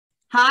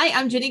Hi,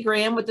 I'm Jenny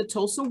Graham with the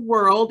Tulsa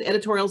World,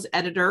 editorials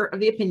editor of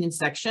the opinion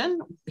section,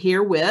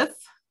 here with.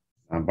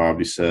 I'm Bob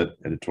Doucette,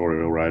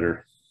 editorial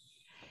writer.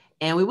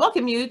 And we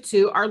welcome you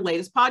to our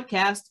latest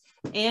podcast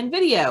and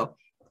video.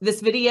 This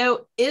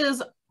video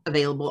is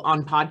available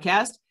on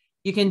podcast.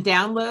 You can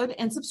download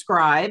and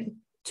subscribe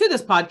to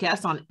this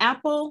podcast on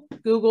Apple,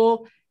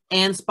 Google,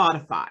 and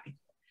Spotify.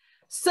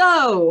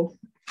 So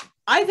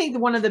I think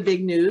one of the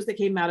big news that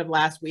came out of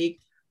last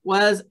week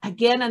was,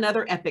 again,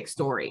 another epic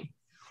story.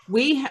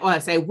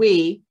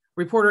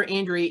 Reporter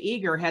Andrea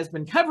Eager has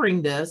been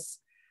covering this,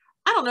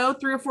 I don't know,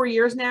 3 or 4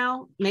 years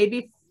now,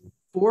 maybe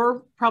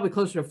 4, probably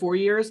closer to 4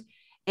 years.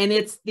 And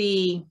it's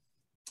the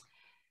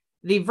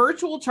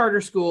virtual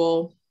charter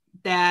school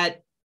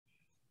that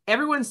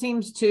everyone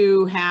seems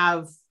to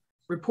have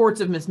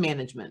reports of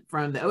mismanagement,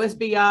 from the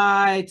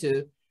OSBI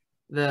to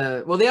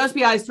the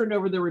OSBI has turned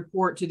over the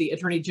report to the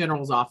Attorney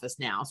General's office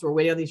now. So we're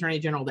waiting on the Attorney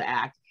General to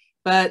act.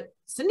 But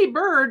Cindy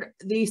Byrd,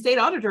 the state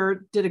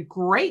auditor, did a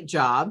great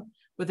job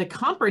with a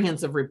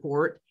comprehensive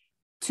report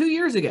 2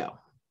 years ago.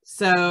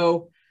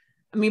 So,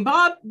 I mean,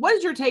 Bob, what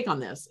is your take on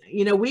this?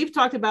 You know, we've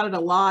talked about it a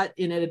lot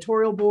in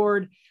editorial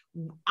board.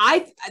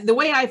 The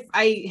way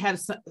I have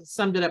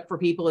summed it up for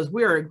people is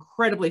we're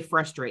incredibly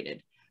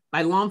frustrated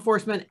by law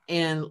enforcement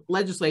and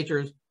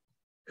legislatures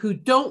who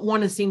don't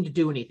want to seem to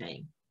do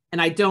anything. And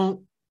I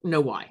don't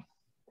know why.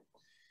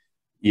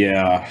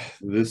 Yeah,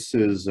 this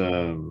is,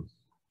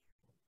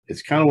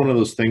 it's kind of one of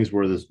those things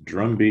where this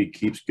drumbeat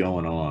keeps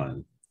going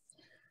on.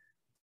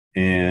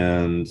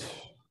 And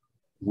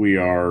we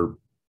are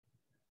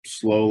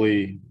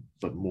slowly,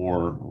 but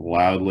more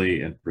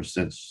loudly and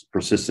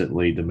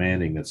persistently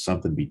demanding that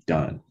something be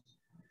done.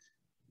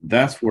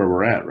 That's where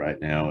we're at right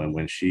now. And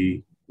when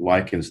she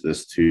likens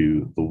this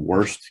to the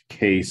worst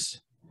case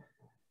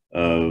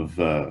of,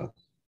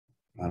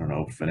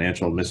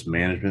 financial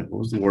mismanagement, what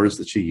was the words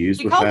that she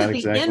used? She called it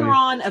the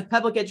Enron of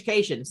public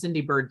education. Cindy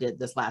Byrd did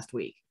this last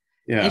week.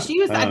 Yeah. And she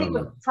was, I think,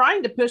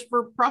 trying to push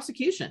for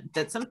prosecution,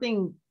 that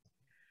something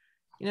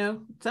needs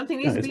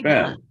to be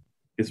done.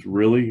 It's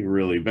really,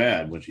 really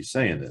bad when she's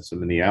saying this. I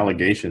mean, the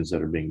allegations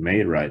that are being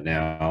made right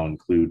now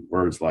include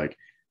words like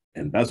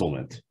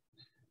embezzlement.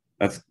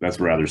 That's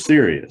rather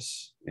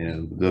serious.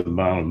 And the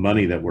amount of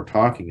money that we're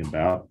talking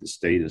about, the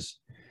state is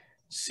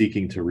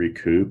seeking to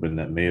recoup, and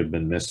that may have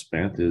been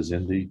misspent, is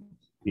in the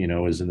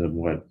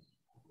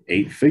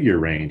 8-figure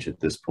range at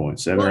this point,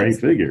 7 or 8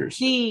 figures.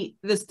 The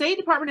State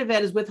Department of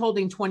Ed is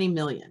withholding $20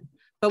 million.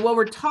 But what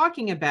we're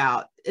talking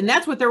about, and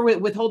that's what they're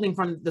withholding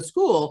from the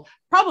school,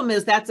 problem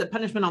is that's a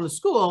punishment on the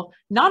school,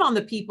 not on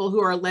the people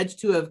who are alleged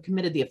to have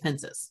committed the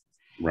offenses.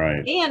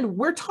 Right. And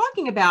we're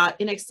talking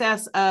about in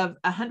excess of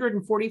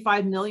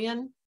 $145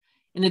 million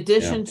in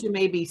addition to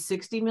maybe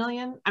 $60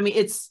 million. I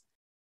mean,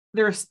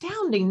 they're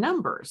astounding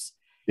numbers.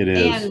 It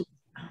is.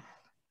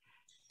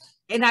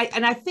 And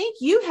I think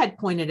you had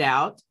pointed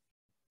out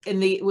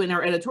in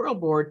our editorial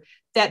board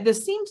that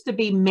this seems to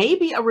be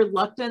maybe a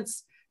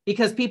reluctance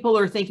because people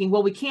are thinking,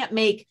 well, we can't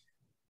make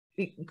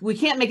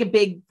a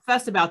big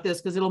fuss about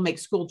this because it'll make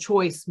school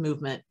choice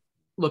movement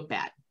look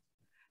bad,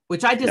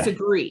 which I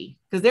disagree,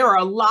 because there are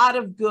a lot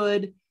of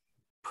good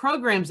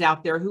programs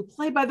out there who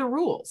play by the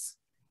rules,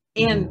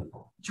 and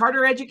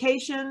charter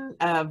education,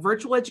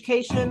 virtual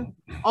education,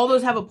 all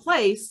those have a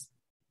place.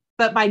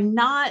 But by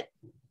not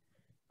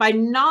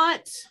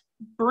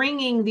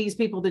bringing these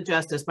people to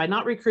justice, by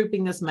not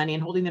recouping this money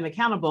and holding them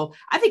accountable,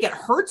 I think it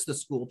hurts the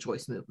school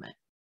choice movement.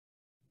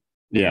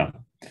 Yeah,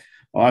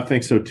 well, I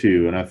think so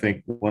too. And I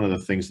think one of the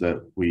things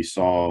that we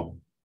saw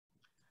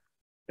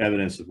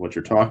evidence of what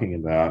you're talking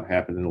about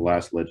happened in the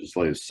last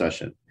legislative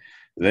session.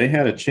 They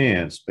had a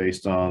chance,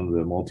 based on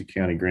the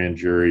multi-county grand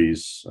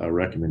jury's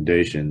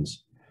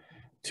recommendations,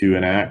 to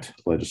enact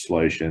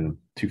legislation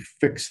to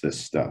fix this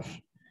stuff.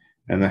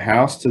 And the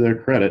House, to their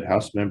credit,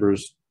 House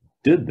members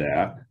did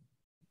that,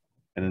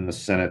 and then the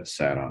Senate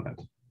sat on it.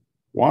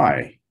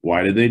 Why?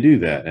 Why did they do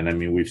that? And I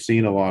mean, we've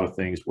seen a lot of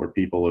things where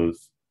people have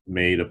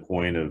made a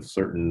point of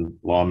certain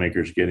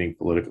lawmakers getting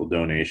political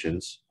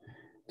donations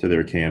to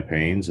their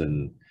campaigns,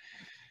 and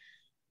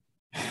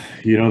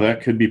that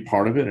could be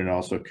part of it. And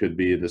also could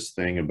be this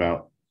thing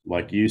about,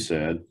 like you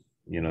said,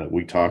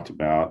 we talked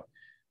about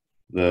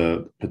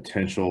the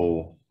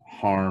potential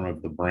harm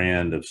of the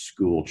brand of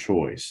school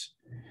choice.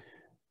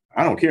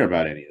 I don't care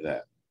about any of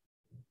that.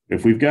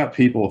 If we've got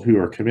people who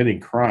are committing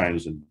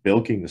crimes and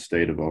bilking the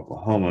state of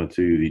Oklahoma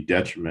to the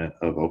detriment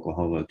of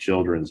Oklahoma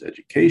children's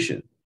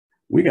education,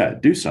 we got to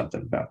do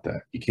something about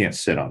that. You can't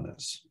sit on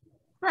this.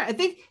 Right. I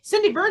think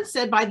Cindy Byrd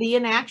said by the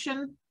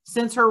inaction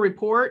since her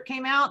report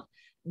came out,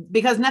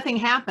 because nothing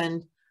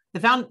happened,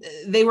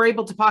 they were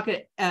able to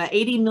pocket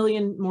 $80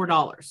 million more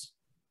dollars.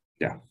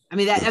 Yeah. I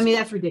mean,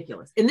 that's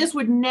ridiculous. And this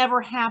would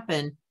never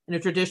happen in a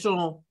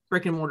traditional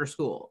brick and mortar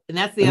school. And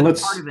that's the other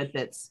part of it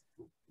that's.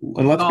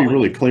 And let's be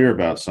really clear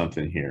about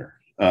something here.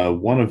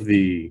 One of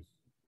the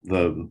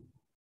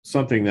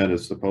something that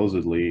is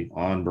supposedly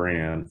on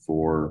brand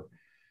for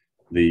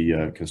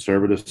the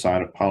conservative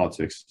side of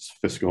politics is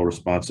fiscal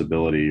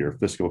responsibility or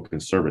fiscal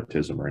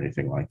conservatism or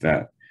anything like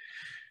that.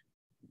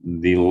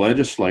 the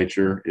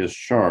legislature is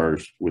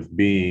charged with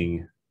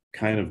being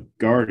kind of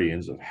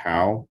guardians of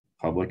how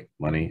public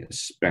money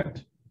is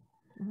spent,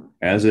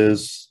 as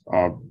is,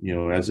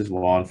 as is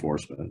law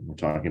enforcement. We're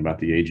talking about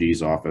the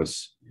AG's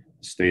office,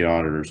 state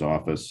auditor's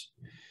office,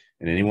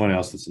 and anyone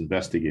else that's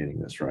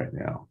investigating this right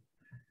now.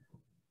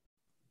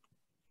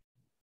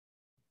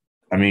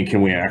 I mean,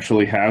 can we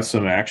actually have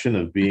some action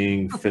of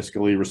being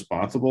fiscally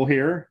responsible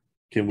here?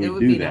 Can we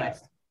do that?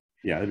 Nice.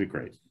 Yeah, that'd be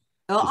great.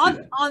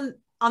 Well,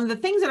 on the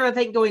things that are, I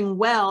think, going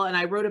well, and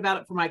I wrote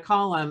about it for my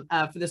column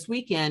for this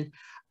weekend,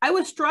 I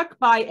was struck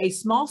by a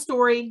small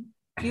story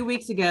a few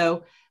weeks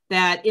ago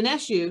that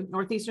NSU,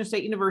 Northeastern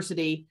State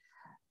University,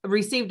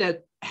 received a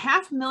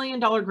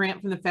 $500,000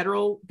 grant from the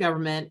federal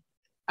government.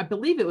 I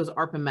believe it was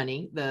ARPA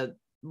money, the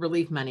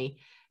relief money,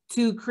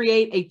 to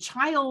create a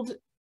child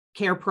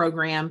care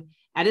program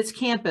at its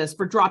campus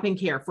for drop-in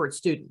care for its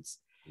students.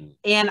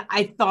 And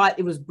I thought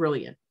it was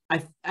brilliant.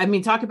 I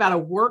mean, talk about a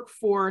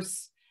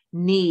workforce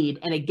need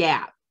and a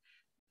gap.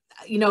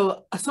 You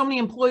know, so many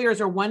employers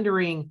are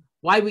wondering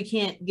why we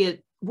can't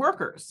get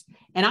workers.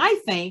 And I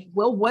think,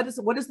 well, what is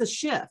the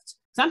shift?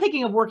 So I'm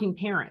thinking of working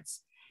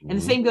parents. And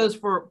the same goes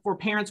for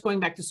parents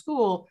going back to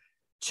school.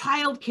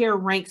 Childcare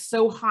ranks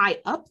so high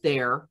up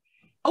there,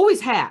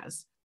 always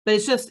has, but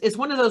it's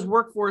one of those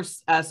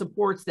workforce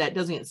supports that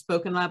doesn't get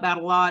spoken about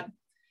a lot.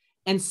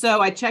 And so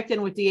I checked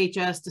in with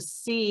DHS to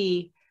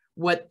see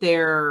what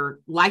their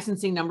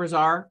licensing numbers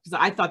are, because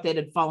I thought they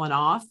had fallen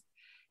off.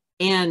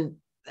 And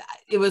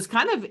it was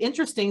kind of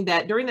interesting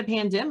that during the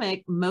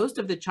pandemic, most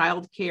of the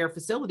child care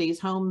facilities,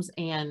 homes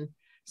and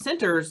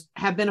centers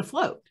have been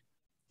afloat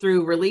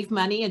through relief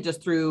money and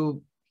just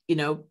through,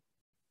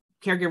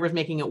 caregivers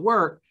making it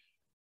work.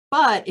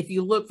 But if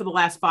you look for the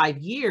last 5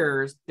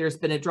 years, there's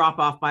been a drop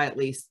off by at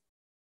least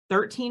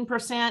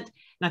 13%. And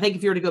I think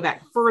if you were to go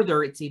back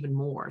further, it's even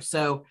more.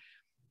 So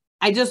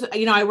I just,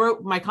 I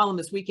wrote my column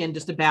this weekend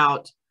just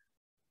about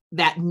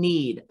that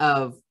need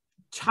of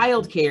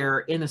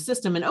childcare in a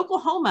system. And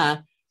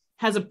Oklahoma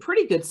has a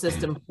pretty good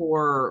system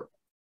for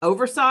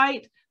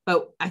oversight,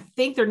 but I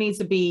think there needs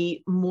to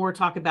be more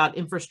talk about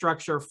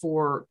infrastructure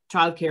for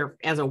childcare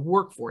as a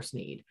workforce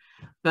need.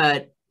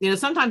 But,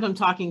 sometimes I'm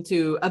talking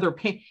to other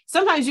parents.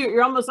 Sometimes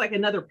you're almost like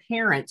another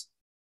parent.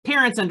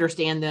 Parents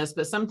understand this,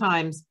 but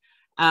sometimes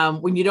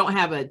when you don't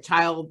have a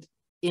child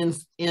in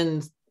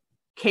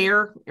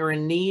care or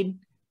in need,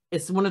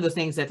 it's one of those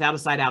things that's out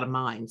of sight, out of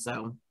mind.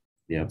 So,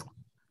 yeah.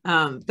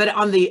 But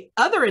on the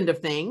other end of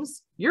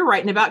things, you're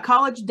writing about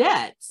college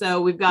debt. So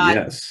we've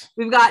got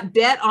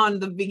debt on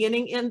the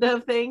beginning end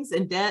of things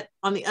and debt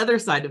on the other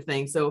side of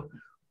things. So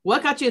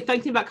what got you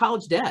thinking about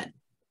college debt?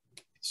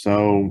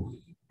 So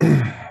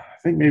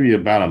I think maybe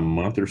about a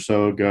month or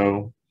so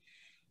ago,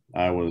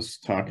 I was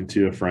talking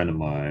to a friend of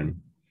mine.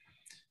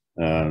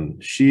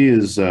 She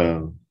is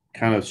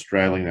kind of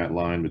straddling that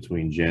line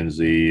between Gen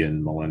Z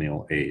and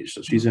millennial age.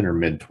 So she's in her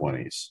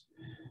mid-20s.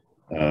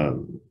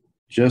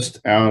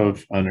 Just out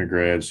of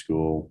undergrad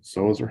school.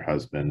 So is her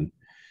husband.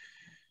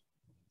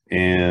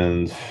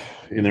 And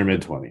in their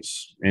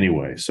mid-20s.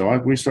 Anyway, so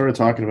we started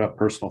talking about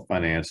personal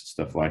finance and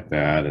stuff like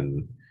that.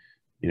 And,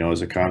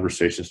 as the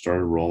conversation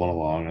started rolling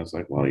along, I was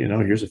like, well,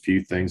 here's a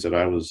few things that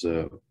I was,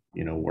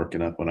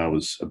 working up when I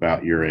was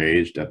about your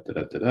age.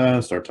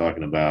 Start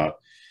talking about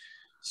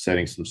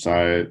setting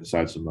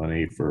aside some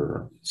money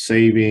for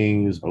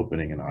savings,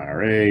 opening an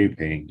IRA,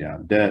 paying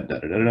down debt,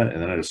 and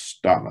then I just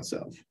stopped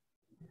myself.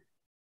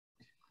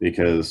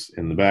 Because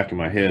in the back of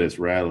my head, it's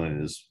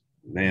rattling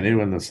man, it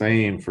wasn't the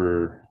same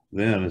for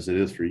them as it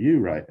is for you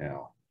right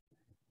now.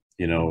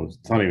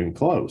 It's not even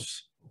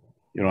close.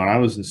 When I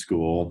was in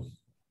school,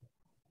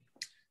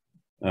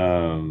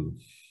 when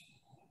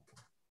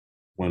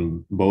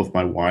both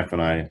my wife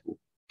and I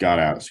got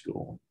out of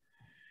school,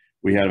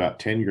 we had about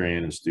 10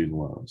 grand in student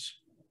loans.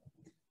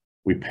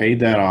 We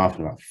paid that off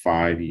in about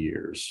 5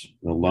 years.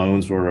 The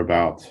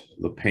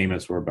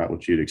payments were about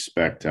what you'd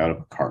expect out of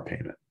a car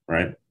payment,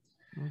 right?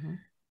 Mm-hmm.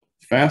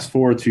 Fast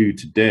forward to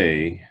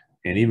today,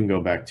 and even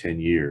go back 10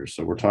 years.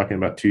 So we're talking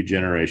about two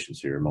generations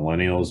here,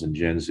 millennials and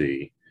Gen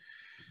Z.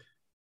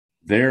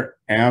 Their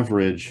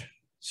average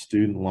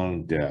student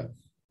loan debt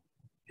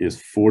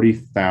is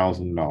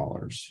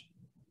 $40,000.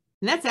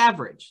 And that's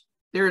average.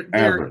 They're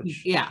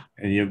average. Yeah.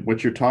 And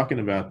what you're talking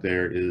about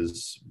there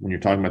is, when you're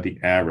talking about the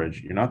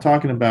average, you're not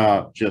talking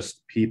about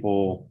just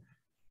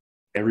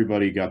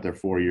everybody got their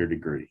 4-year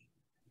degree.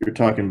 You're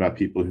talking about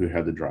people who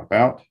had to drop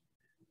out.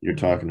 You're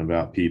talking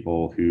about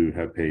people who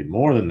have paid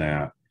more than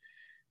that.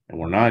 And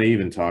we're not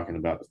even talking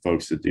about the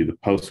folks that do the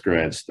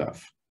post-grad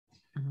stuff.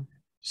 Mm-hmm.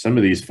 Some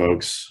of these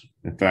folks,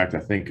 in fact, I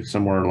think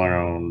somewhere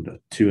around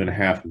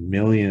 2.5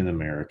 million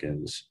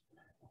Americans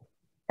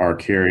are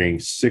carrying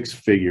 6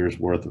 figures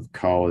worth of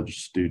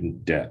college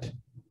student debt.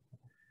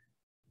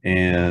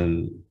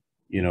 And,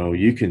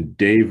 you can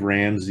Dave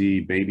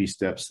Ramsey, baby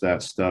steps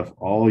that stuff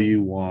all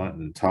you want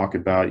and talk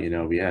about,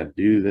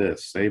 do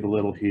this, save a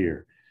little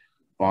here,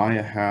 buy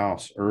a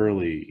house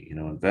early,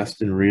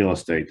 invest in real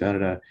estate,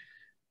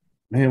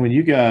 Man, when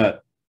you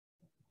got,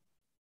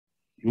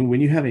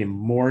 when you have a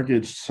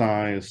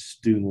mortgage-sized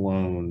student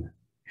loan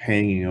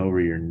hanging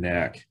over your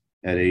neck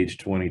at age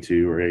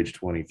 22 or age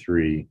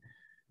 23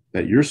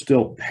 that you're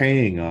still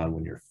paying on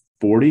when you're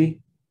 40.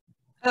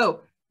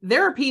 Oh,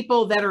 there are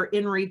people that are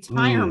in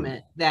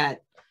retirement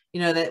that,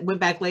 that went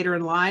back later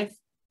in life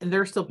and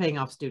they're still paying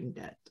off student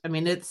debt. I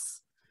mean,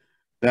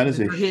 that is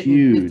a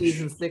huge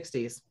 50s and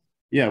 60s.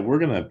 Yeah, we're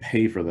going to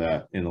pay for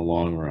that in the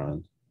long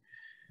run.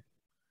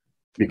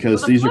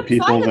 Because these are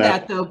people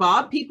that though,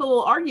 Bob, people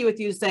will argue with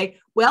you to say,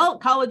 well,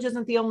 college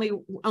isn't the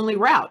only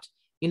route.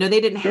 They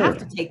didn't have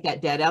to take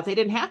that debt out. They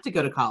didn't have to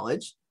go to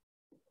college.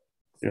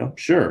 Yeah,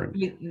 sure.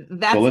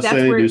 So let's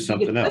say they do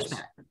something else.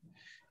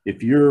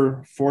 If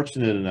you're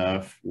fortunate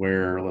enough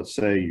where, let's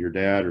say your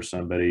dad or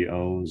somebody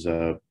owns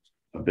a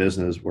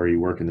business where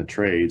you work in the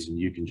trades and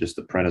you can just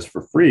apprentice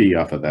for free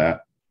off of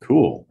that,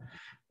 cool.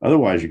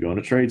 Otherwise, you're going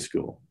to trade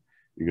school.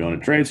 You're going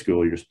to trade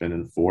school, you're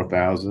spending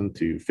 $4,000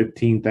 to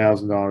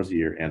 $15,000 a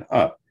year and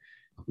up.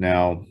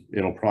 Now,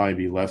 it'll probably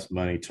be less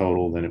money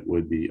total than it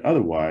would be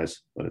otherwise,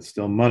 but it's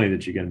still money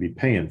that you're going to be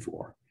paying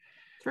for.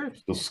 Sure.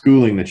 The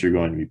schooling that you're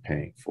going to be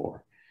paying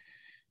for.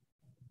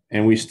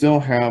 And we still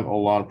have a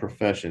lot of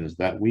professions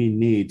that we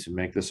need to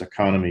make this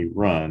economy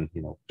run,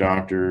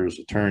 doctors,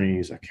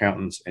 attorneys,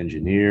 accountants,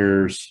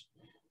 engineers,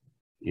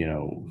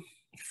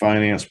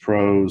 finance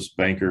pros,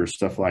 bankers,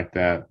 stuff like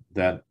that,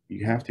 that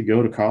you have to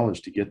go to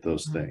college to get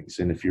those things.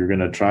 And if you're going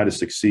to try to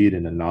succeed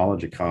in a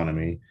knowledge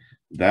economy,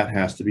 that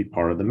has to be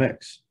part of the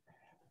mix.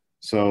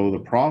 So the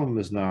problem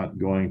is not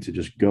going to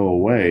just go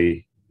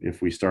away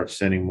if we start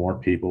sending more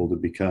people to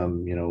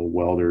become,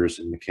 welders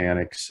and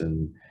mechanics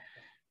and,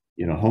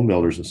 home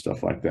builders and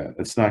stuff like that.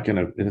 It's not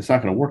going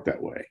to work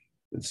that way.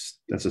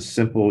 That's a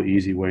simple,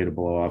 easy way to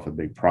blow off a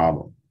big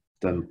problem.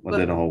 Doesn't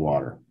hold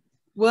water.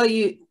 Well,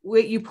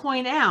 what you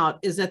point out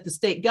is that the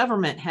state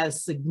government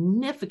has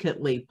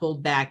significantly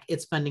pulled back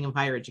its funding of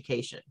higher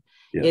education.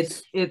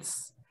 Yes.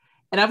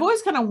 And I've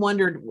always kind of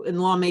wondered in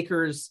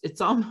lawmakers,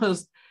 it's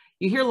almost,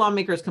 you hear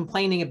lawmakers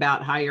complaining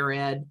about higher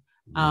ed.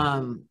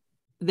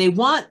 They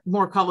want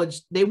more college.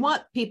 They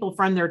want people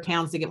from their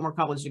towns to get more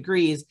college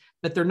degrees,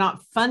 but they're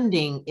not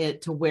funding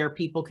it to where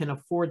people can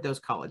afford those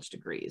college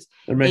degrees.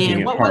 They're making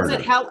and what it harder. was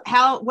it?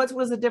 What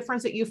was the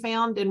difference that you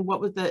found, and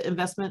what was the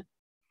investment?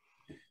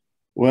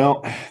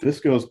 Well, this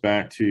goes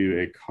back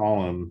to a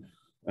column,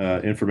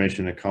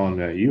 information, a column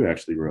that you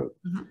actually wrote.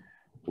 Mm-hmm.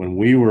 When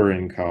we were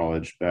in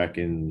college back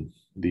in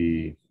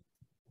the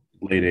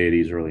late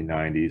 80s, early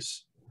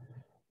 90s,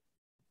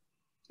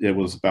 it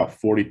was about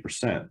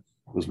 40%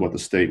 was what the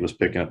state was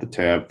picking up the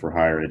tab for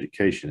higher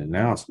education. And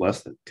now it's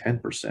less than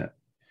 10%.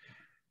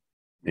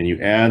 And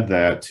you add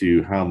that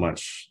to how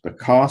much the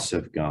costs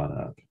have gone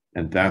up.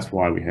 And that's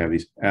why we have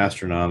these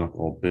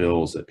astronomical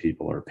bills that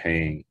people are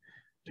paying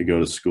to go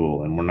to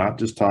school. And we're not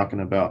just talking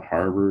about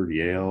Harvard,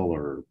 Yale,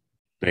 or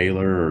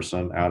Baylor, or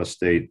some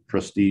out-of-state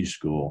prestige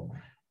school.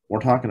 We're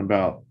talking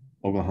about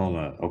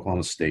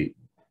Oklahoma State.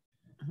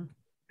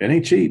 It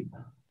ain't cheap.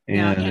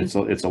 And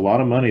it's a lot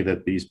of money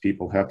that these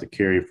people have to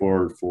carry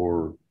forward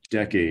for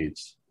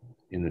decades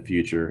in the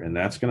future. And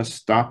that's going to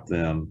stop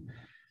them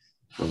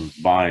from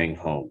buying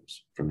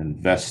homes, from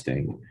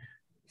investing,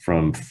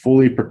 from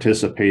fully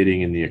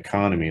participating in the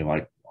economy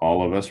like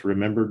all of us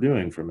remember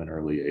doing from an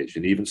early age,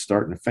 and even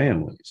starting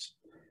families.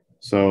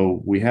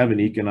 So we have an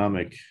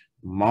economic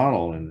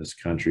model in this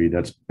country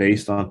that's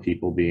based on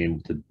people being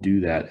able to do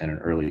that at an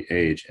early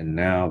age. And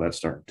now that's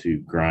starting to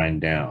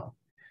grind down.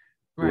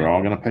 Right. We're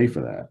all going to pay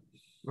for that.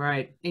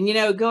 Right.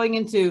 And, going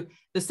into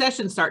the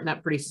session starting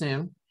up pretty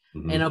soon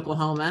in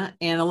Oklahoma,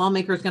 and the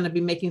lawmaker is going to be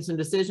making some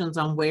decisions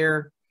on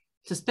where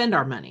to spend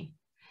our money.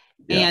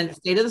 Yeah. And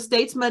State of the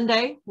State's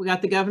Monday. We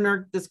got the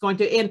governor that's going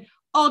to, and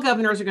all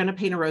governors are going to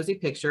paint a rosy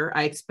picture.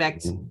 I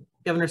expect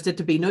Governor Stitt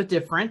to be no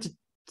different,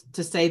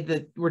 to say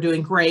that we're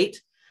doing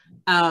great.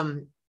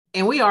 And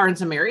we are in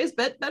some areas,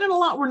 but in a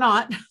lot we're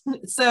not.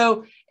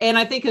 So, and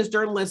I think as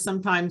journalists,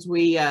 sometimes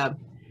we tend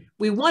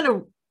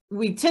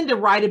to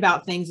write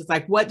about things. It's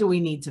like, what do we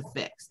need to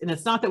fix? And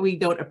it's not that we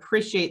don't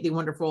appreciate the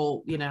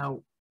wonderful,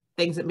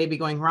 things that may be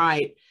going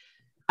right.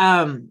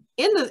 And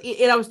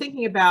I was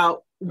thinking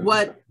about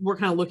what we're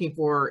kind of looking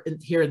for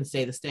here in the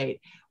state of the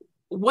state.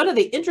 One of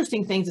the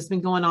interesting things that's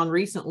been going on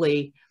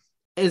recently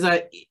is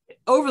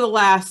over the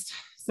last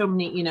so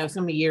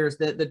many years,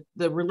 the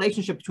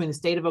relationship between the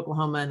state of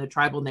Oklahoma and the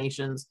tribal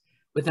nations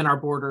within our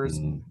borders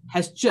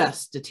has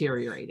just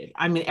deteriorated.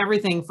 I mean,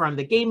 everything from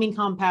the gaming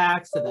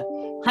compacts to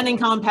the hunting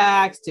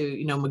compacts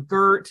to,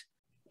 McGirt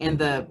and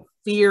the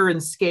fear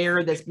and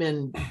scare that's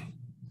been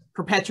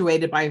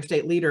perpetuated by our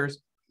state leaders.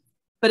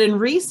 But in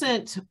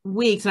recent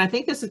weeks, and I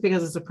think this is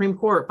because the Supreme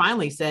Court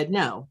finally said,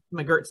 no,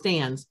 McGirt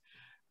stands,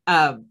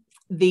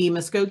 the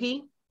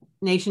Muskogee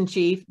Nation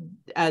chief,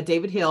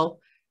 David Hill,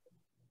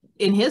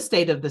 in his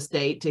state of the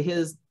state to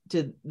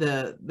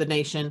the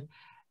nation,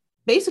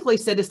 basically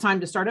said it's time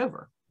to start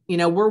over.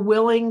 We're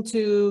willing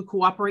to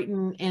cooperate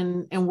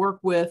and work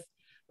with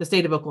the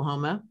state of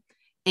Oklahoma.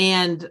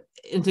 And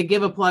to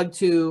give a plug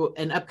to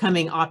an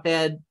upcoming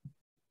op-ed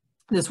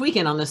this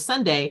weekend on this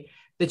Sunday,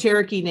 the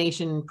Cherokee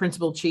Nation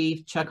Principal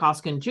Chief Chuck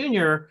Hoskin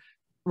Jr.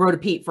 wrote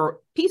a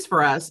piece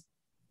for us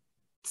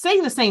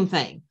saying the same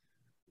thing.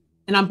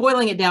 And I'm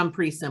boiling it down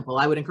pretty simple.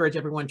 I would encourage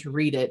everyone to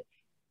read it.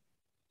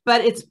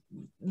 But it's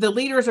the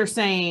leaders are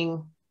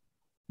saying,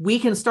 we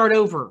can start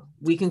over.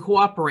 We can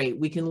cooperate.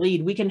 We can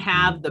lead. We can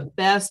have the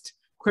best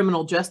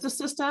criminal justice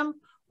system.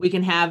 We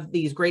can have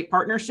these great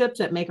partnerships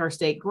that make our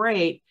state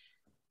great.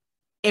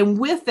 And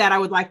with that, I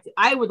would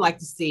like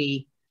to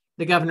see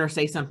the governor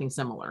say something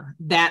similar.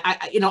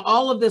 That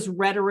all of this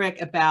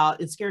rhetoric about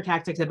and scare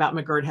tactics about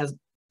McGirt has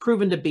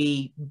proven to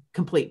be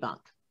complete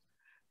bunk.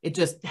 It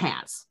just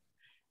has.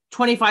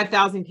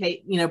 25,000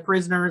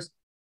 prisoners.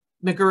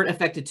 McGirt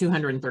affected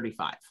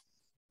 235.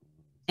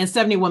 And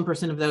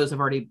 71% of those have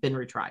already been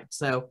retried.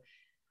 So,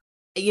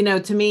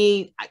 to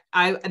me,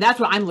 I that's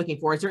what I'm looking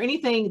for. Is there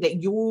anything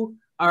that you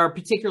are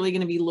particularly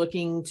going to be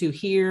looking to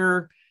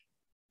hear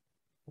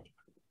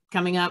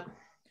coming up?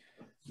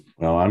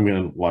 Well,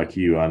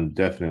 I'm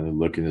definitely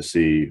looking to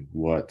see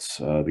what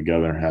the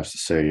governor has to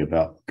say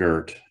about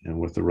McGirt and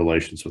with the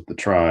relations with the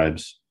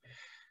tribes.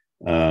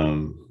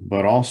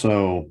 But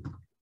also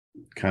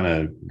kind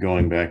of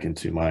going back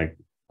into my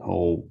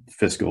whole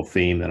fiscal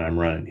theme that I'm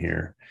running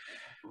here.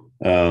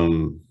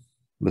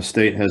 The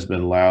state has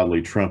been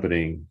loudly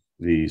trumpeting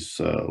these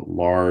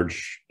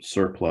large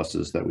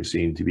surpluses that we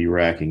seem to be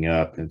racking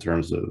up in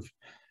terms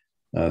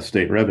of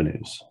state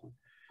revenues.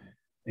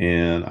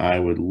 And I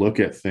would look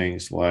at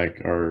things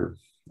like our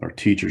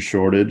teacher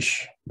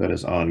shortage that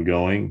is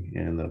ongoing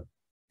and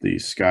the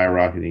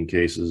skyrocketing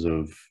cases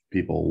of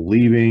people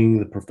leaving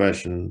the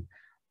profession,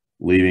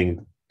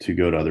 leaving to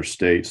go to other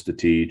states to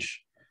teach,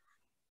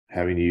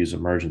 having to use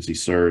emergency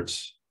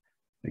certs,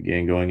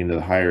 again, going into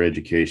the higher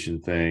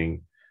education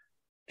thing,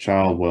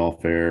 child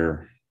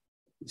welfare,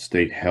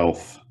 state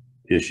health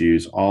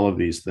issues, all of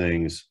these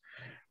things.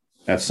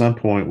 At some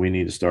point, we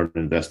need to start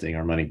investing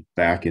our money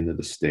back into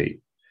the state.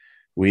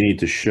 We need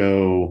to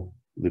show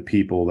the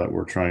people that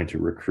we're trying to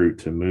recruit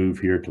to move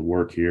here, to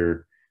work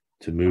here,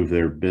 to move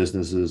their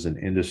businesses and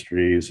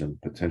industries and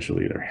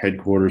potentially their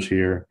headquarters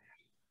here,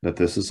 that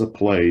this is a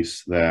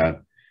place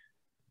that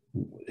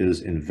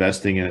is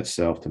investing in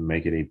itself to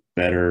make it a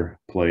better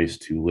place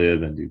to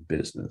live and do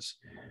business.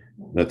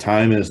 The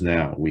time is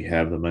now. We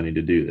have the money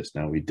to do this.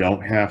 Now, we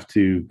don't have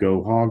to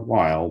go hog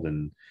wild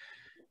and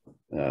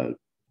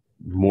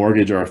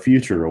mortgage our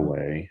future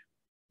away,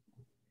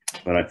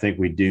 but I think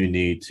we do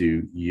need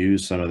to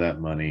use some of that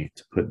money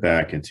to put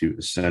back into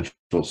essential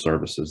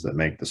services that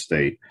make the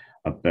state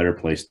a better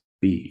place to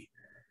be.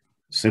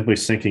 Simply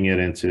sinking it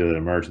into an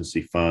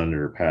emergency fund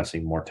or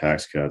passing more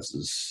tax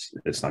cuts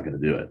it's not going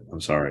to do it. I'm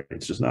sorry.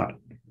 It's just not.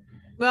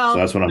 Well, so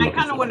that's what I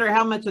kind of wonder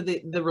how much of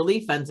the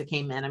relief funds that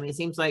came in. I mean, it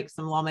seems like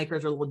some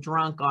lawmakers are a little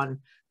drunk on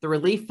the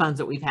relief funds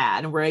that we've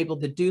had, and we're able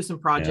to do some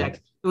projects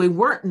that we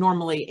weren't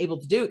normally able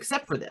to do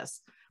except for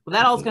this. Well,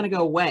 that all is going to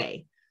go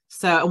away.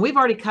 So, and we've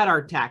already cut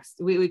our tax.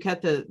 We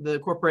cut the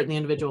corporate and the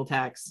individual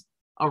tax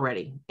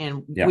already.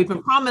 And we've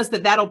been promised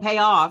that that'll pay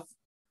off.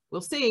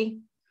 We'll see.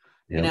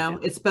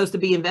 It's supposed to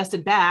be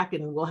invested back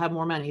and we'll have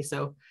more money.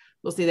 So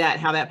we'll see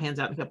how that pans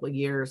out in a couple of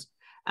years.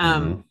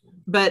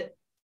 But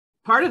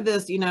part of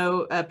this,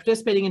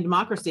 participating in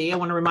democracy, I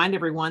want to remind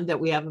everyone that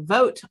we have a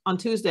vote on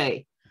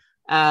Tuesday.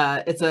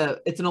 It's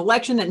an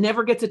election that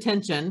never gets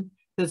attention.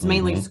 It's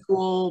mainly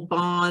school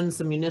bonds,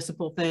 some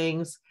municipal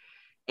things.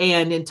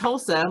 And in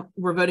Tulsa,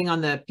 we're voting on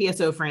the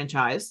PSO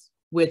franchise,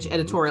 which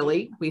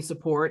editorially we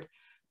support.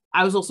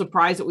 I was a little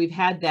surprised that we've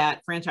had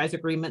that franchise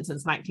agreement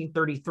since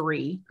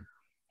 1933.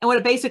 And what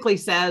it basically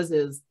says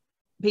is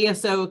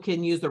PSO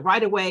can use the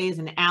right-of-ways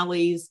and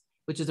alleys,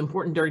 which is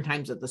important during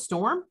times of the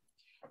storm.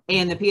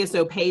 And the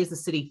PSO pays the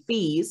city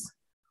fees,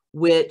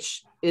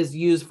 which is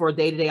used for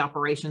day-to-day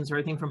operations,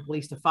 everything from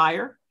police to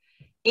fire.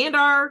 And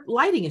our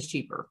lighting is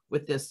cheaper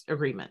with this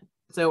agreement.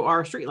 So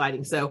our street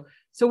lighting. So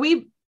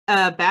we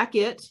back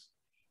it.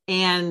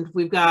 And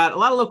we've got a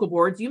lot of local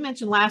boards. You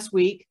mentioned last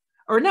week,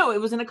 or no,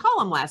 it was in a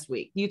column last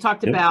week. You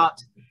talked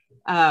about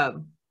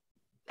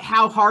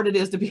how hard it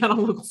is to be on a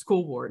local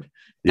school board.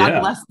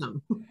 God bless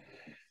them.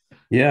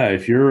 Yeah,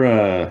 if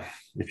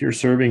you're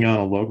serving on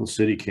a local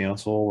city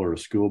council or a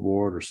school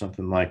board or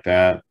something like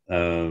that,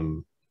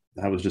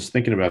 I was just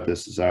thinking about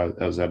this as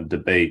I was at a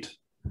debate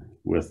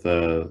with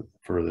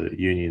for the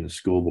union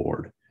school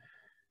board,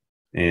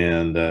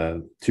 and 2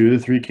 of the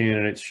 3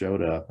 candidates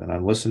showed up, and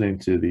I'm listening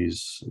to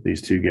these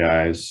 2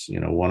 guys.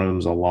 One of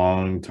them's a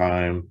long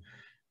time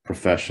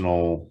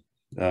professional,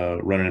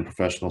 running in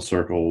professional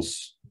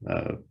circles.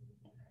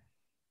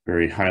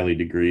 Very highly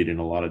degreed in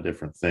a lot of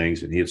different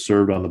things. And he had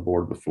served on the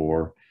board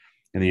before.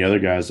 And the other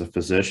guy is a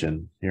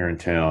physician here in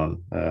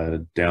town,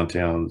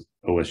 downtown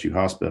OSU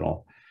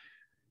Hospital.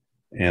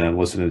 And I'm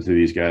listening to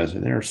these guys,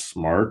 and they're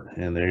smart,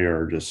 and they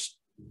are just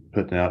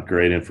putting out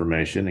great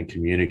information and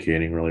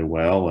communicating really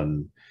well.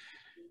 And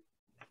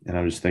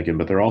I'm just thinking,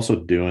 but they're also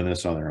doing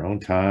this on their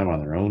own time, on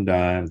their own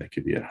dime. They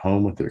could be at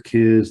home with their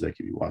kids. They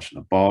could be watching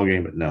a ball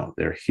game, but no,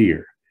 they're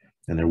here.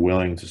 And they're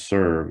willing to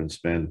serve and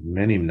spend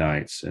many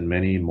nights and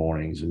many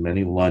mornings and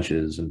many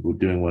lunches and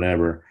doing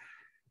whatever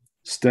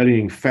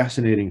studying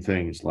fascinating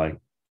things like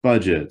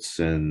budgets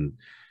and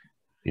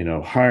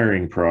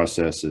hiring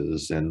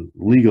processes and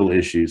legal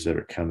issues that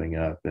are coming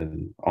up,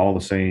 and all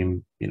the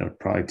same,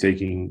 probably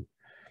taking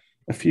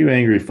a few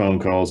angry phone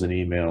calls and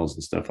emails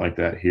and stuff like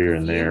that here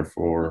and there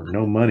for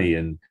no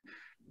money.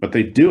 But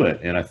they do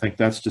it. And I think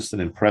that's just an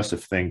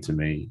impressive thing to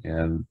me.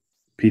 And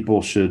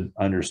people should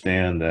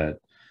understand that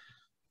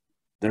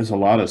there's a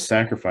lot of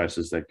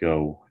sacrifices that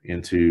go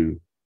into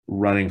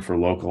running for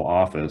local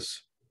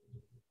office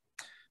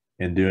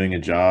and doing a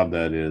job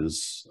that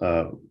is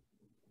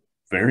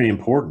very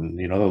important.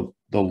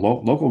 The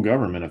local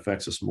government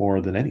affects us more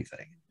than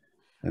anything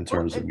in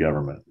terms of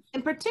government.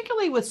 And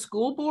particularly with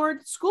school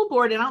board,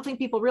 and I don't think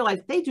people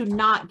realize they do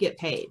not get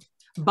paid.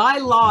 By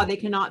law, they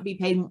cannot be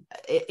paid.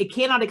 It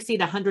cannot exceed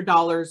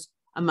 $100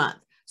 a month.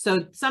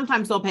 So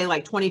sometimes they'll pay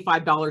like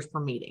 $25 per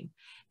meeting.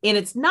 And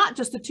it's not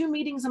just the 2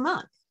 meetings a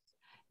month.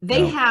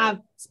 They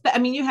have,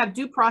 you have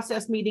due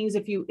process meetings.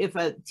 If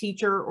a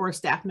teacher or a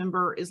staff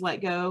member is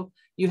let go,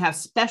 you have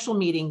special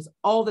meetings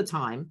all the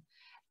time.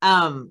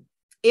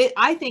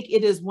 I think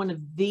it is one of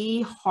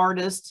the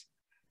hardest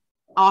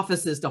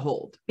offices to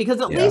hold,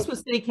 because at least with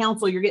city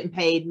council, you're getting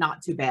paid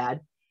not too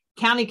bad.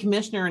 County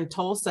commissioner in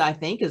Tulsa, I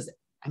think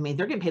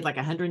they're getting paid like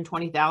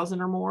 $120,000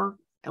 or more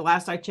at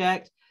last I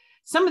checked.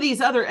 Some of these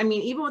other,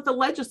 even with the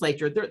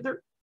legislature, they're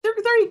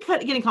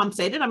getting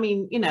compensated.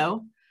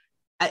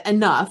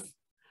 Enough,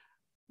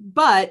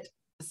 but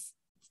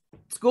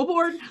school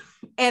board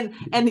and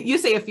you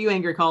say a few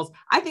angry calls.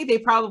 I think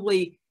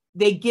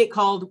they get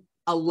called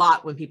a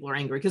lot when people are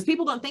angry, because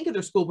people don't think of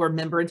their school board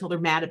member until they're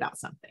mad about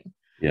something,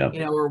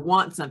 or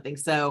want something.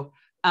 So,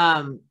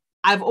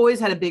 I've always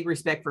had a big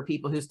respect for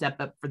people who step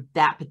up for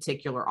that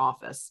particular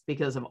office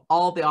because of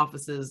all the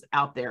offices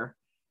out there.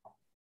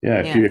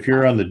 Yeah, if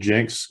you're on the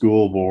Jenks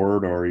School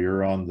Board, or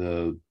you're on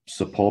the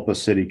Sapulpa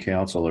City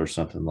Council or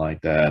something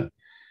like that,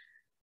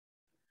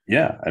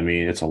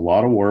 it's a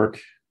lot of work,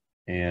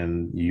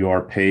 and you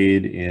are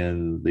paid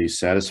in the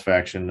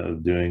satisfaction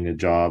of doing a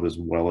job as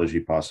well as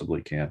you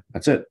possibly can.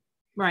 That's it.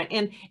 Right.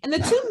 And the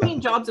 2 main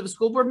jobs of a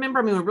school board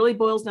member, when it really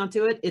boils down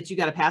to it, it's you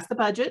got to pass the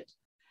budget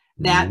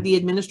that the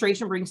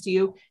administration brings to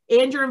you,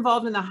 and you're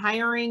involved in the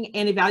hiring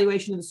and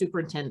evaluation of the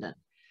superintendent.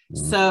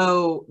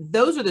 So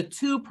those are the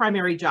 2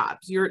 primary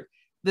jobs.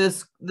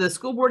 The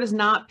school board is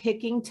not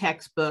picking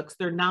textbooks.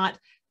 They're not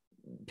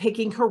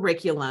picking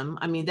curriculum.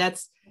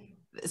 That's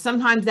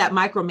sometimes that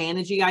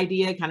micromanaging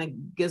idea kind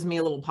of gives me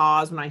a little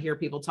pause when I hear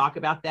people talk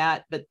about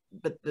that. But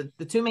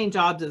the 2 main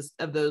jobs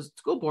of those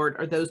school board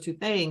are those 2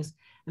 things,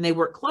 and they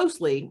work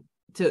closely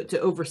to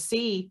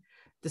oversee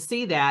to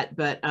see that.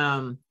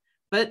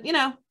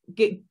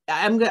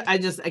 I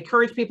just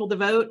encourage people to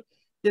vote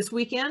this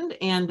weekend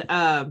and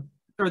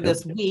or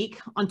this week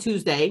on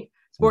Tuesday.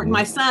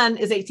 My son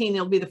is 18.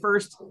 It'll be the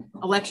first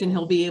election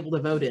he'll be able to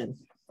vote in.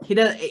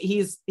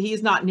 He's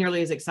not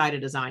nearly as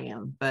excited as I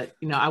am, but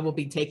I will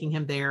be taking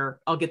him there.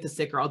 I'll get the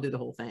sticker. I'll do the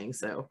whole thing.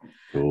 So,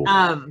 cool.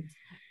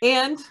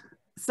 And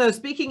so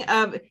speaking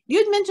of, you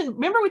had mentioned,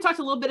 remember we talked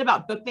a little bit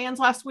about book bans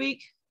last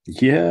week?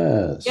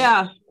 Yes.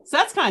 Yeah. So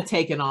that's kind of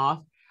taken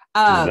off.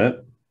 Well,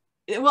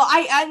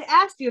 I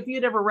asked you if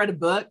you'd ever read a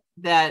book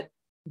that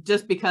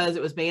just because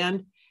it was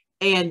banned,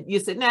 and you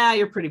said, nah,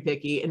 you're pretty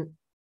picky. And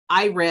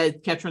I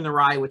read Catcher in the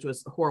Rye, which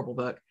was a horrible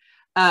book.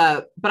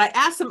 But I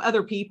asked some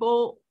other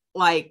people,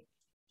 like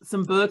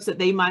some books that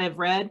they might have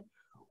read.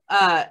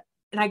 And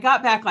I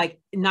got back, like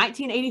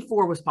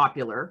 1984 was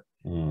popular.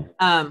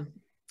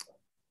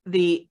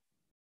 The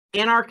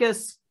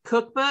Anarchist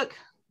Cookbook,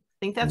 I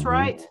think that's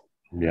right.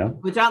 Yeah.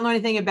 Which I don't know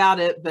anything about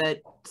it,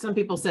 but some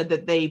people said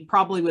that they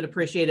probably would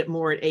appreciate it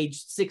more at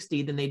age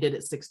 60 than they did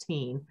at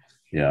 16.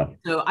 Yeah.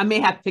 So I may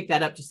have to pick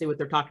that up to see what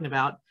they're talking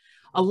about.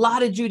 A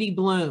lot of Judy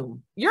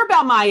Blume. You're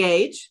about my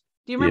age.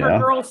 Do you remember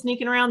girls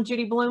sneaking around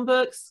Judy Blume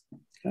books?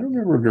 I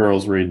remember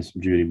girls reading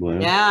some Judy Blume.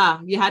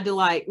 Yeah. You had to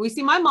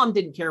my mom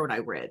didn't care what I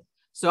read.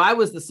 So I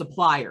was the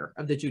supplier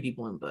of the Judy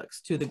Blume books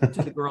to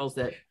the girls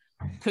that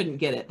couldn't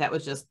get it. That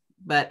was just,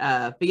 but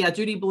yeah,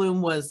 Judy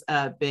Blume was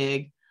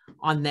big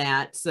on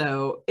that.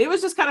 So it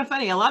was just kind of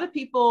funny. A lot of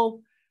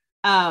people,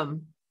 are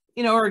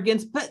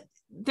against, but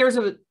there's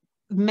a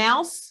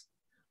Mouse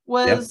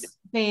was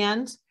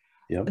banned.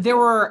 Yep. There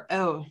were,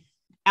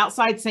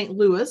 outside St.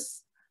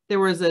 Louis, there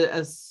was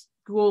a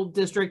school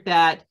district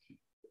that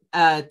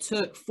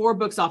took 4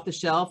 books off the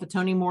shelf, a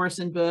Toni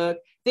Morrison book.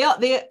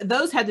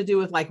 Those had to do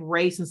with like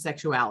race and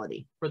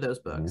sexuality for those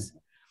books.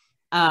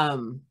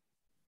 And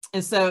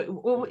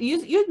so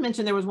you had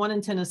mentioned there was one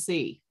in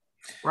Tennessee,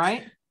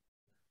 right?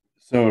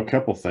 So a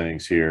couple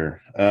things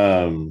here.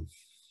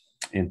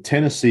 In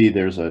Tennessee,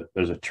 there's a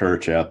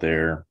church out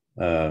there.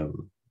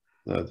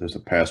 There's a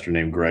pastor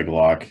named Greg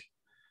Locke,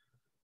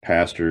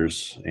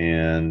 pastors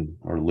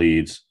or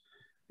leads,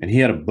 and he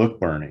had a book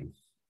burning.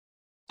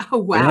 Oh,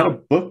 wow. They had a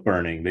book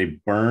burning. They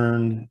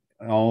burned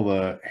all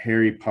the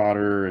Harry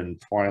Potter and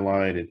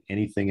Twilight and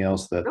anything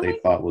else that they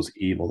thought was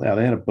evil. Yeah,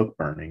 they had a book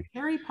burning.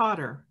 Harry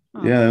Potter.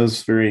 Oh. Yeah, it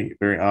was very,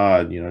 very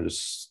odd,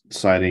 just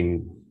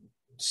citing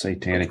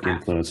satanic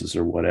influences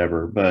or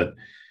whatever. But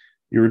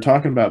you were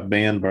talking about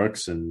banned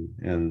books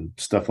and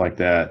stuff like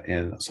that,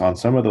 and so on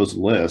some of those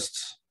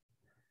lists,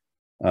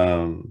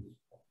 um,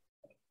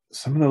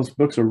 some of those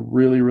books are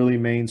really, really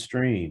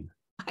mainstream.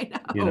 I know.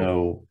 You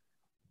know,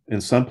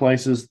 in some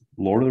places,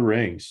 Lord of the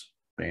Rings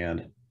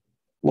banned.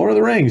 Lord of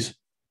the Rings.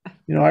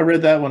 You know, I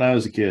read that when I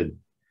was a kid.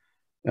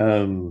 You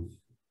know,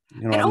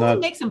 It I'm only not.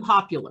 makes them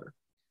popular.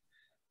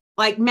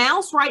 Like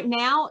Mouse right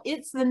now,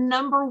 it's the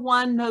number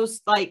one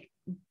most like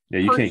Yeah,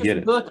 you can't get purchased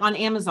it. book on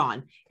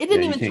Amazon. It Yeah,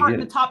 didn't you even can't chart get in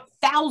the it. top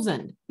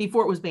 1,000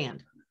 before it was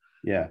banned.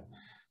 Yeah.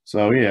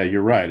 So yeah,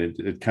 you're right.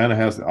 It kind of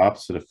has the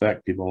opposite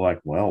effect. People are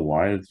like, well,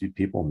 why do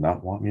people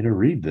not want me to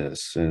read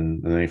this?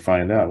 And then they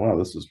find out, well,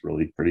 this is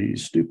really pretty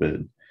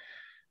stupid.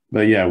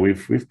 But yeah,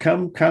 we've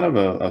come kind of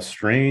a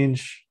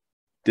strange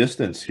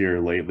distance here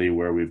lately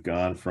where we've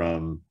gone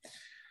from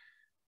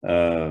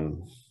uh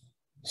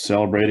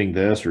celebrating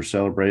this or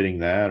celebrating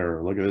that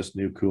or look at this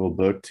new cool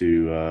book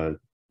to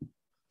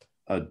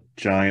a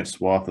giant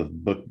swath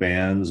of book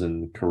bans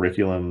and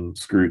curriculum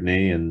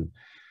scrutiny and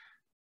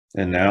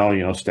now,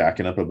 you know,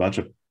 stacking up a bunch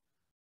of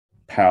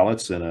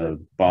pallets in a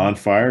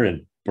bonfire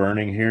and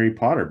burning Harry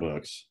Potter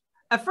books.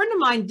 A friend of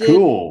mine did.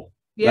 Cool.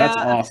 Yeah, That's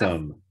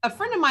awesome. A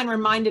friend of mine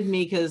reminded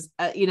me because,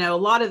 you know, a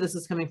lot of this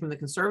is coming from the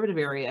conservative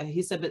area.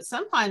 He said, but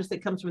sometimes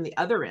it comes from the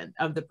other end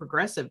of the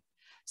progressive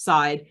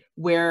side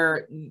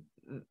where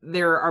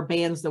there are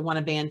bands that want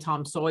to ban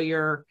Tom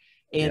Sawyer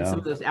and some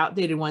of those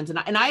outdated ones.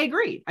 And I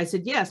agreed. I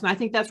said, yes. And I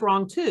think that's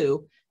wrong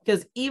too,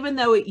 because even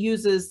though it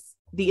uses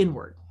the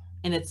N-word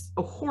and it's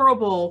a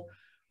horrible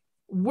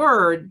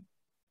word,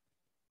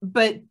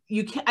 but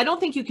I don't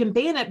think you can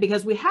ban it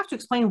because we have to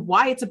explain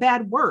why it's a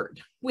bad word.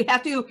 We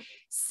have to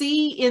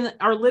see in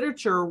our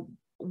literature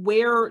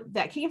where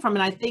that came from.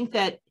 And I think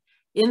that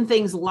in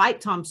things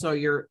like Tom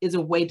Sawyer is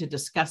a way to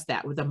discuss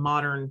that with a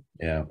modern,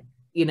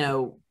 you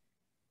know,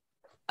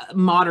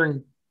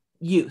 modern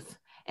youth.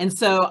 And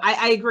so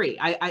I agree.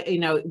 I, you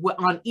know,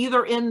 on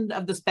either end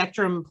of the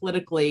spectrum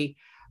politically,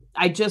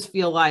 I just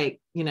feel like,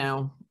 you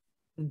know,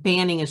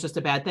 banning is just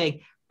a bad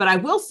thing. But I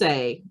will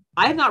say,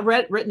 I have not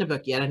written a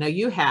book yet. I know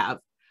you have.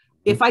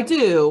 If I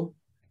do,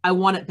 I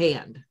want it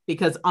banned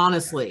because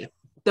honestly,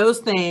 those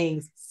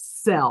things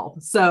sell.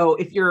 So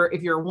if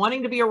you're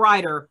wanting to be a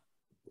writer,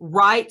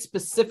 write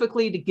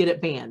specifically to get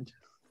it banned.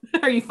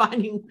 Are you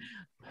finding?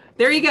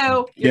 There you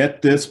go.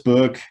 Get this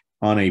book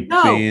on a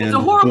banned it's a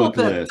horrible book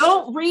book. list.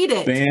 Don't read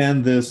it.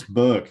 Ban this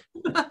book.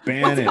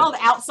 Ban What's it called?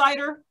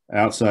 Outsider.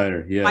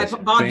 Outsider. Yes. By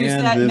Bob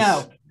Doucette.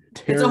 No,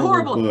 it's a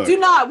horrible. Book. We do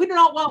not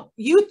want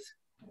youth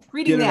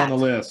reading that. Get it on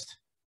the list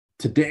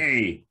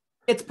today.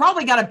 It's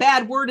probably got a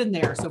bad word in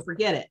there, so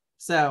forget it.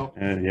 So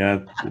yeah,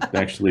 it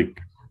actually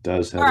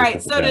does have. All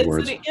right, so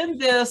to end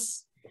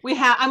this,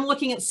 I'm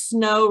looking at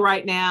snow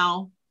right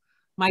now.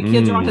 My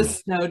kids are on a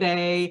snow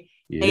day,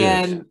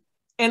 and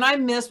I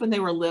miss when they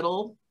were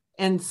little,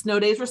 and snow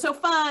days were so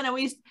fun.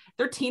 And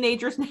they're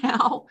teenagers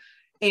now,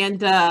 and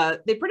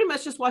they pretty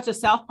much just watched a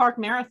South Park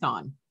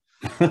marathon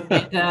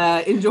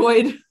and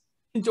enjoyed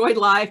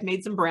life,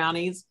 made some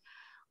brownies.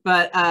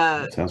 But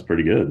that sounds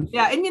pretty good.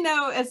 Yeah, and you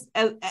know, as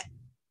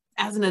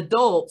an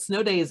adult,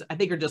 snow days I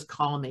think are just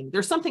calming.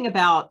 There's something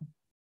about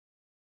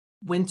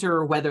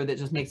winter weather that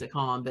just makes it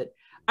calm. But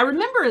I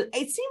remember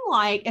it seemed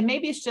like, and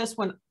maybe it's just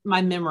when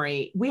my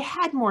memory, we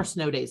had more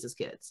snow days as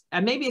kids,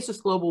 and maybe it's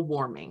just global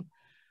warming.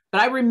 But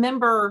I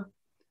remember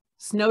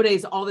snow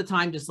days all the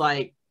time, just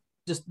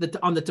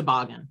on the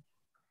toboggan.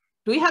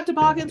 Do we have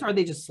toboggans or are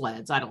they just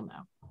sleds? I don't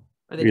know.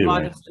 Are they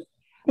toboggans?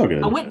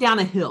 Okay. I went down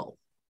a hill.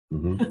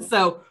 Mm-hmm.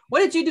 So what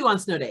did you do on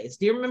snow days?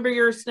 Do you remember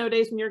your snow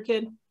days when you were a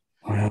kid?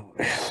 Well,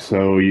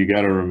 so you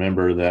got to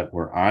remember that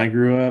where I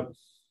grew up,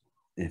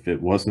 if it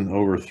wasn't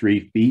over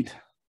 3 feet,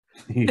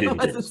 you didn't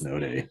get a snow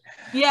day.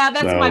 Yeah,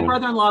 that's my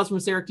brother-in-law's from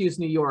Syracuse,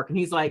 New York, and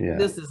he's like,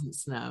 this isn't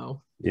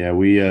snow. Yeah,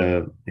 we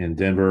in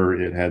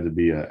Denver, it had to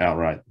be an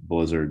outright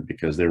blizzard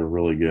because they were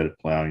really good at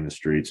plowing the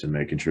streets and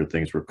making sure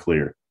things were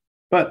clear.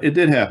 But it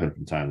did happen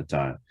from time to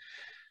time.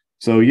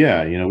 So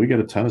yeah, you know, we got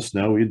a ton of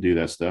snow. We'd do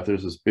that stuff.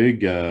 There's this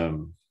big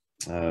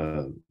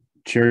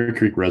Cherry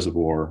Creek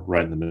Reservoir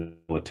right in the middle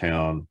of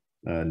town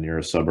near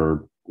a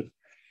suburb,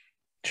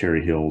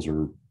 Cherry Hills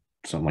or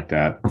something like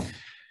that.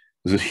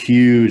 There's a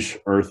huge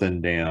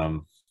earthen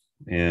dam,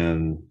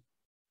 and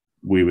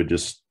we would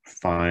just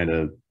find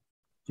a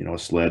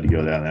sled to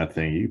go down that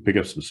thing. You pick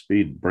up some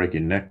speed, break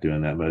your neck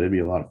doing that, but it'd be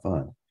a lot of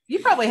fun.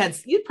 You'd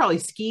probably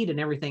skied and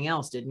everything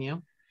else, didn't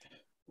you?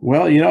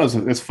 Well, you know,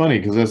 it's funny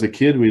because as a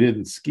kid, we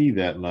didn't ski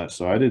that much.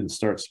 So I didn't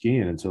start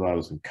skiing until I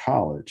was in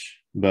college.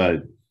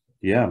 But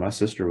yeah, my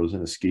sister was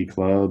in a ski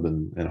club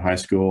and in high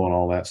school and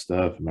all that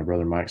stuff. And my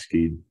brother Mike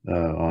skied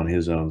on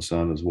his own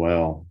son as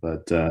well.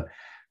 But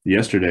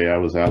yesterday I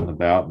was out and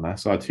about and I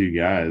saw 2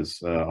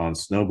 guys on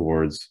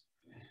snowboards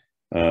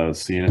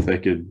seeing if they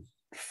could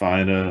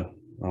find a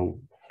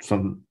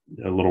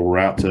little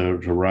route to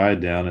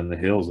ride down in the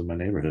hills in my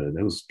neighborhood.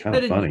 It was kind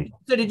of funny.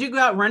 So did you go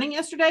out running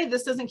yesterday?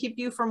 This doesn't keep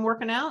you from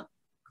working out?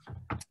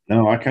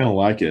 No, I kind of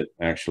like it,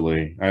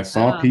 actually. I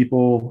saw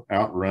people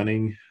out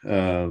running,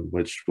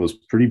 which was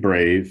pretty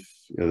brave.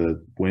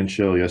 The wind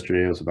chill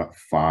yesterday was about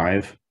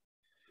 5.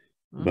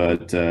 Mhm.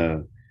 But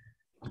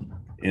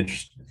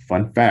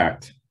fun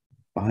fact,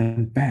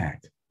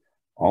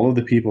 all of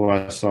the people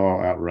I saw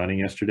out running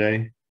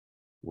yesterday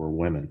were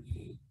women.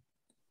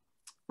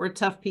 We're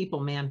tough people,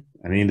 man.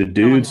 I mean, the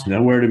dudes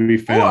nowhere to be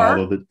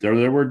found. Although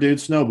there were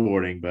dudes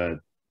snowboarding, but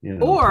you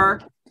know.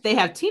 Or they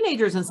have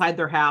teenagers inside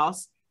their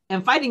house,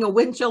 and fighting a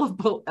wind chill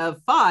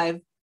of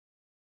 5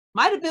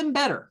 might have been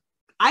better.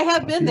 I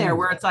have been there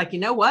where it's like, you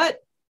know what?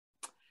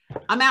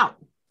 I'm out.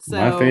 So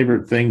my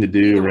favorite thing to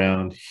do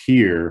around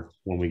here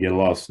when we get a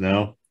lot of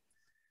snow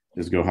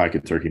is go hike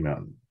at Turkey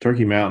Mountain.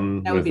 Turkey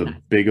Mountain with a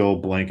big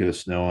old blanket of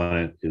snow on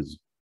it is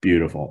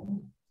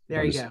beautiful.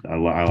 There you go. I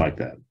like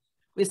that.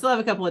 We still have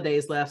a couple of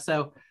days left.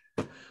 So,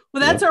 well,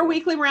 that's our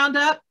weekly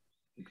roundup.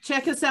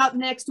 Check us out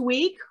next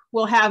week.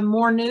 We'll have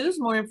more news,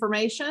 more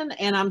information,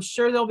 and I'm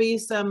sure there'll be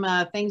some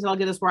things that'll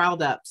get us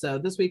riled up. So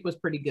this week was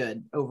pretty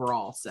good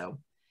overall. So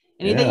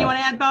anything you want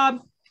to add,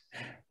 Bob?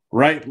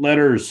 Write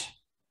letters.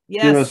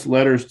 Yes. Give us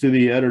letters to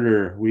the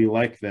editor. We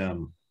like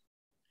them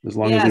as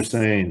long as they're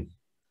sane.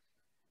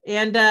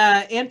 And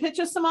pitch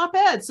us some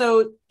op-eds.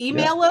 So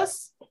email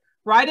us,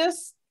 write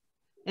us.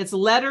 It's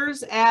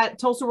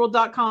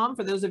letters@tulsaworld.com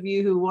for those of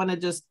you who want to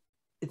just,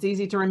 it's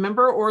easy to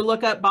remember, or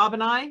look up Bob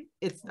and I.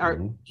 It's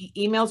our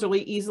emails are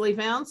easily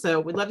found. So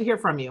we'd love to hear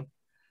from you.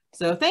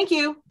 So thank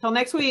you. Till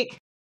next week.